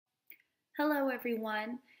Hello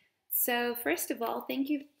everyone. So first of all, thank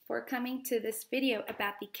you for coming to this video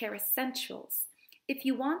about the Kerassentials. If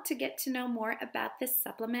you want to get to know more about this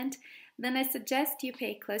supplement, then I suggest you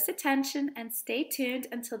pay close attention and stay tuned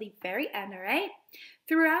until the very end, alright?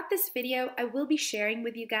 Throughout this video, I will be sharing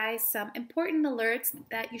with you guys some important alerts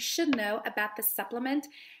that you should know about the supplement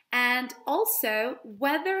and also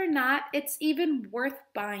whether or not it's even worth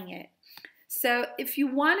buying it. So if you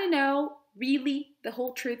want to know really the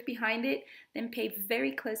whole truth behind it, then pay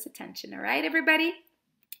very close attention, all right, everybody?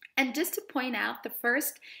 And just to point out, the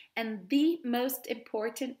first and the most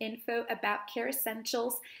important info about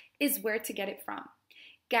Kerassentials is where to get it from.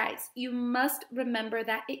 Guys, you must remember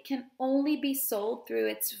that it can only be sold through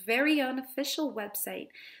its very own official website.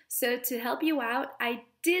 So to help you out, I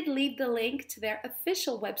did leave the link to their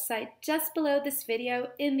official website just below this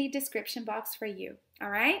video in the description box for you, all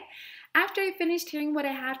right? After you finished hearing what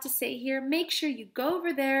I have to say here, make sure you go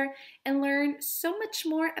over there and learn so much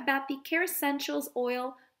more about the Kerassentials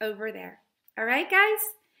oil over there. All right, guys?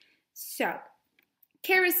 So,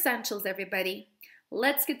 Kerassentials, everybody.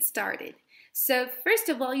 Let's get started. So, first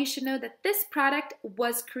of all, you should know that this product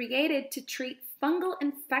was created to treat fungal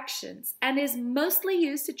infections and is mostly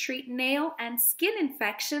used to treat nail and skin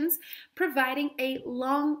infections, providing a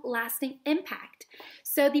long-lasting impact.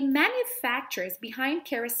 So the manufacturers behind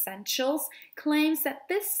Kerassentials claims that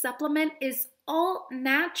this supplement is all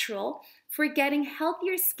natural for getting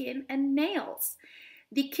healthier skin and nails.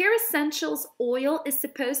 The Kerassentials oil is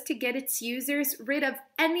supposed to get its users rid of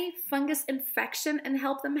any fungus infection and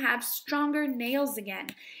help them have stronger nails again.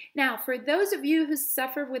 Now, for those of you who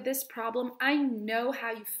suffer with this problem, I know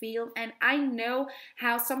how you feel, and I know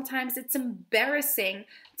how sometimes it's embarrassing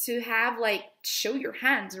to have, show your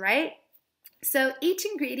hands, right? So each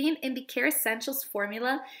ingredient in the Kerassentials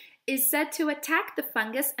formula is said to attack the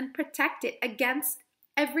fungus and protect it against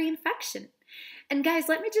every infection. And guys,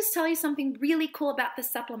 let me just tell you something really cool about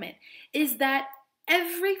this supplement, is that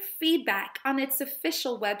every feedback on its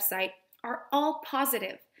official website are all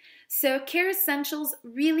positive. So Kerassentials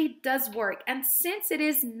really does work, and since it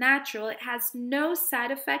is natural, it has no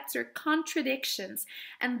side effects or contradictions,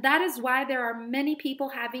 and that is why there are many people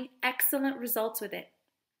having excellent results with it.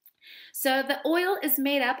 So the oil is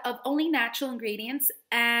made up of only natural ingredients,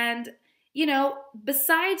 and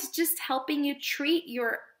besides just helping you treat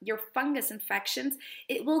your fungus infections,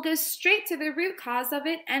 it will go straight to the root cause of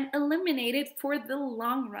it and eliminate it for the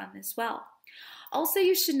long run as well. Also,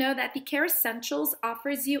 you should know that the Kerassentials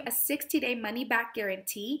offers you a 60-day money-back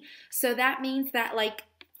guarantee. So that means that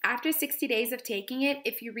after 60 days of taking it,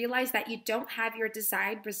 if you realize that you don't have your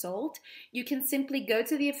desired result, you can simply go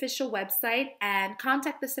to the official website and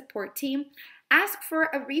contact the support team, ask for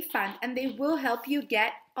a refund, and they will help you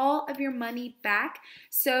get all of your money back.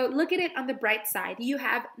 So look at it on the bright side. You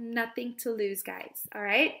have nothing to lose, guys, all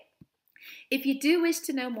right? If you do wish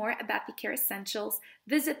to know more about the Kerassentials,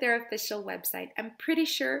 visit their official website. I'm pretty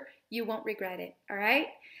sure you won't regret it, all right?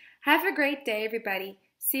 Have a great day, everybody.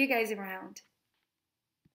 See you guys around.